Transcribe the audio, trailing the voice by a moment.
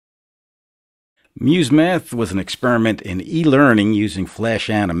Musemath was an experiment in e-learning using flash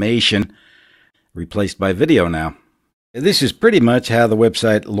animation, replaced by video now. This is pretty much how the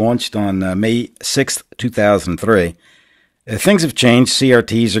website launched on May 6th, 2003. Things have changed.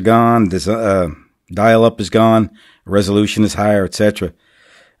 CRTs are gone, dial-up is gone, resolution is higher, etc.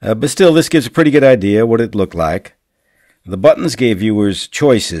 But still, this gives a pretty good idea what it looked like. The buttons gave viewers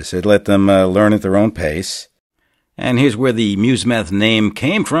choices. It let them learn at their own pace. And here's where the Musemath name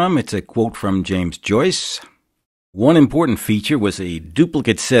came from. It's a quote from James Joyce. One important feature was a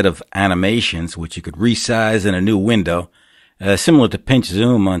duplicate set of animations, which you could resize in a new window, similar to pinch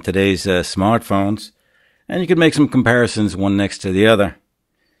zoom on today's smartphones. And you could make some comparisons one next to the other.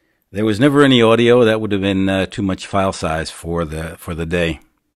 There was never any audio. That would have been too much file size for the day.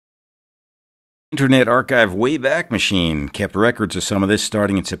 Internet Archive Wayback Machine kept records of some of this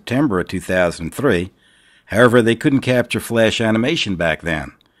starting in September of 2003. However, they couldn't capture flash animation back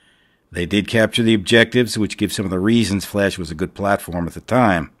then. They did capture the objectives, which give some of the reasons Flash was a good platform at the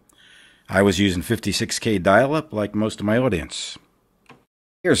time. I was using 56K dial-up like most of my audience.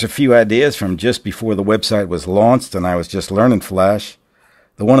 Here's a few ideas from just before the website was launched and I was just learning Flash.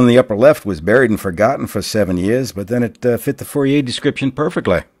 The one in the upper left was buried and forgotten for 7 years, but then it fit the Fourier description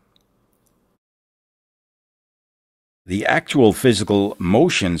perfectly. The actual physical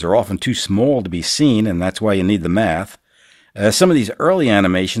motions are often too small to be seen, and that's why you need the math. Some of these early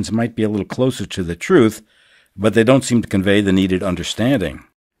animations might be a little closer to the truth, but they don't seem to convey the needed understanding.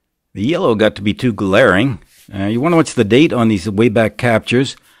 The yellow got to be too glaring. You want to watch the date on these Wayback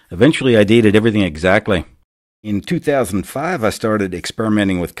captures. Eventually I dated everything exactly. In 2005 I started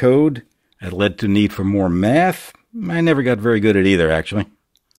experimenting with code. It led to need for more math. I never got very good at either, actually.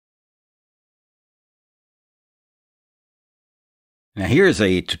 Now here's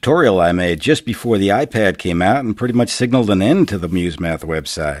a tutorial I made just before the iPad came out and pretty much signaled an end to the Musemath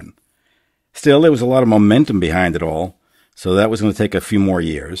website. Still, there was a lot of momentum behind it all, so that was going to take a few more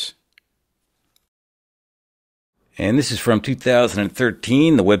years. And this is from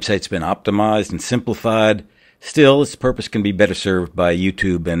 2013. The website's been optimized and simplified. Still, its purpose can be better served by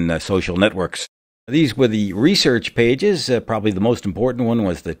YouTube and social networks. These were the research pages. Probably the most important one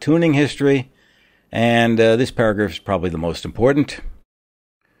was the tuning history. And this paragraph is probably the most important.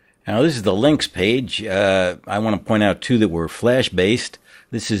 Now, this is the links page. I want to point out two that were Flash-based.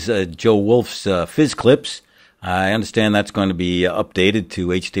 This is Joe Wolf's Fizz Clips. I understand that's going to be updated to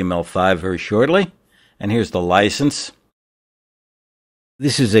HTML5 very shortly. And here's the license.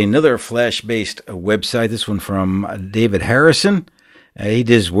 This is another Flash-based website, this one from David Harrison. He did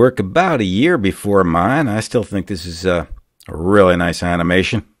his work about a year before mine. I still think this is a really nice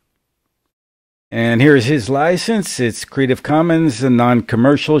animation. And here's his license. It's Creative Commons,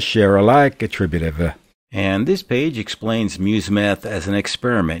 non-commercial, share-alike, attributive. And this page explains Musemath as an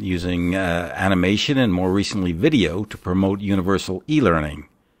experiment using animation and more recently video to promote universal e-learning.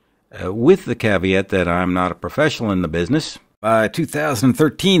 With the caveat that I'm not a professional in the business. By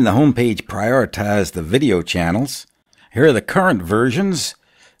 2013, the homepage prioritized the video channels. Here are the current versions.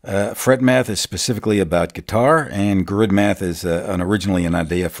 FretMath is specifically about guitar, and GridMath is originally an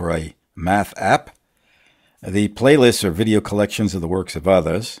idea for a math app. The playlists are video collections of the works of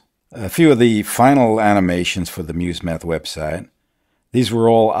others. A few of the final animations for the Musemath website. These were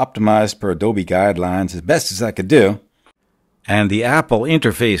all optimized per Adobe guidelines as best as I could do. And the Apple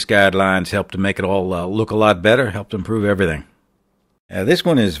interface guidelines helped to make it all look a lot better, helped improve everything. This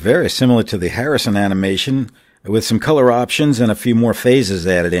one is very similar to the Harrison animation with some color options and a few more phases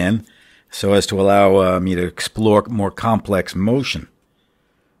added in so as to allow me to explore more complex motion.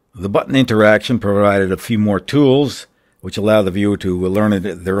 The button interaction provided a few more tools, which allow the viewer to learn it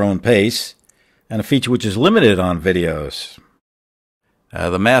at their own pace, and a feature which is limited on videos.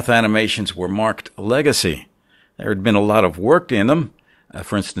 The math animations were marked legacy. There had been a lot of work in them.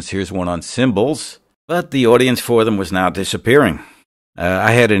 For instance, here's one on symbols, but the audience for them was now disappearing.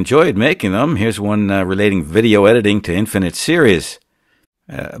 I had enjoyed making them. Here's one relating video editing to infinite series.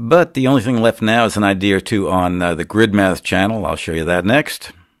 But the only thing left now is an idea or two on the GridMath channel. I'll show you that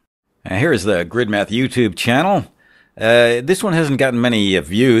next. Here's the GridMath YouTube channel. This one hasn't gotten many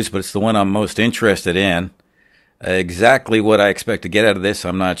views, but it's the one I'm most interested in. Exactly what I expect to get out of this,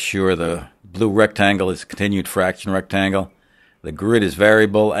 I'm not sure. The blue rectangle is continued fraction rectangle. The grid is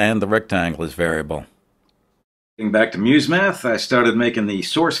variable, and the rectangle is variable. Getting back to Musemath, I started making the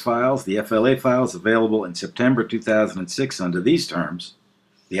source files, the FLA files, available in September 2006 under these terms.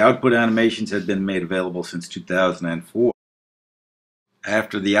 The output animations had been made available since 2004.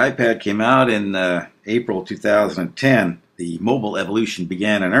 After the iPad came out in April 2010, the mobile evolution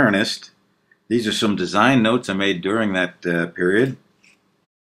began in earnest. These are some design notes I made during that period.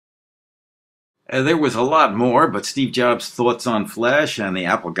 There was a lot more, but Steve Jobs' thoughts on Flash and the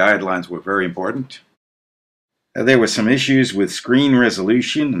Apple guidelines were very important. There were some issues with screen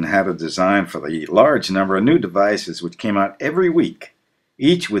resolution and how to design for the large number of new devices which came out every week,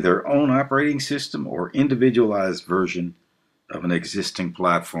 each with their own operating system or individualized version of an existing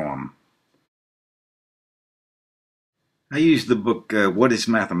platform. I used the book What is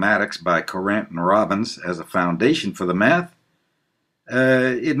Mathematics by Courant and Robbins as a foundation for the math.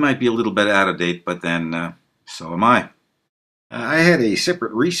 It might be a little bit out of date, but then so am I. I had a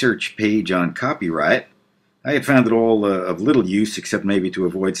separate research page on copyright. I had found it all of little use, except maybe to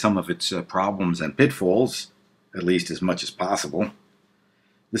avoid some of its problems and pitfalls, at least as much as possible.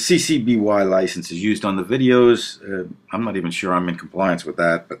 The CC BY license is used on the videos. I'm not even sure I'm in compliance with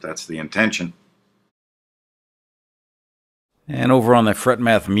that, but that's the intention. And over on the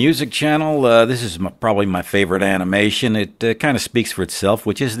FretMath Music channel, this is probably my favorite animation. It kind of speaks for itself,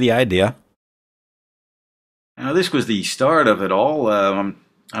 which is the idea. Now, this was the start of it all.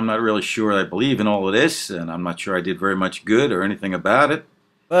 I'm not really sure I believe in all of this, and I'm not sure I did very much good or anything about it.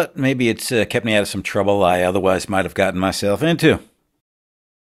 But maybe it's kept me out of some trouble I otherwise might have gotten myself into.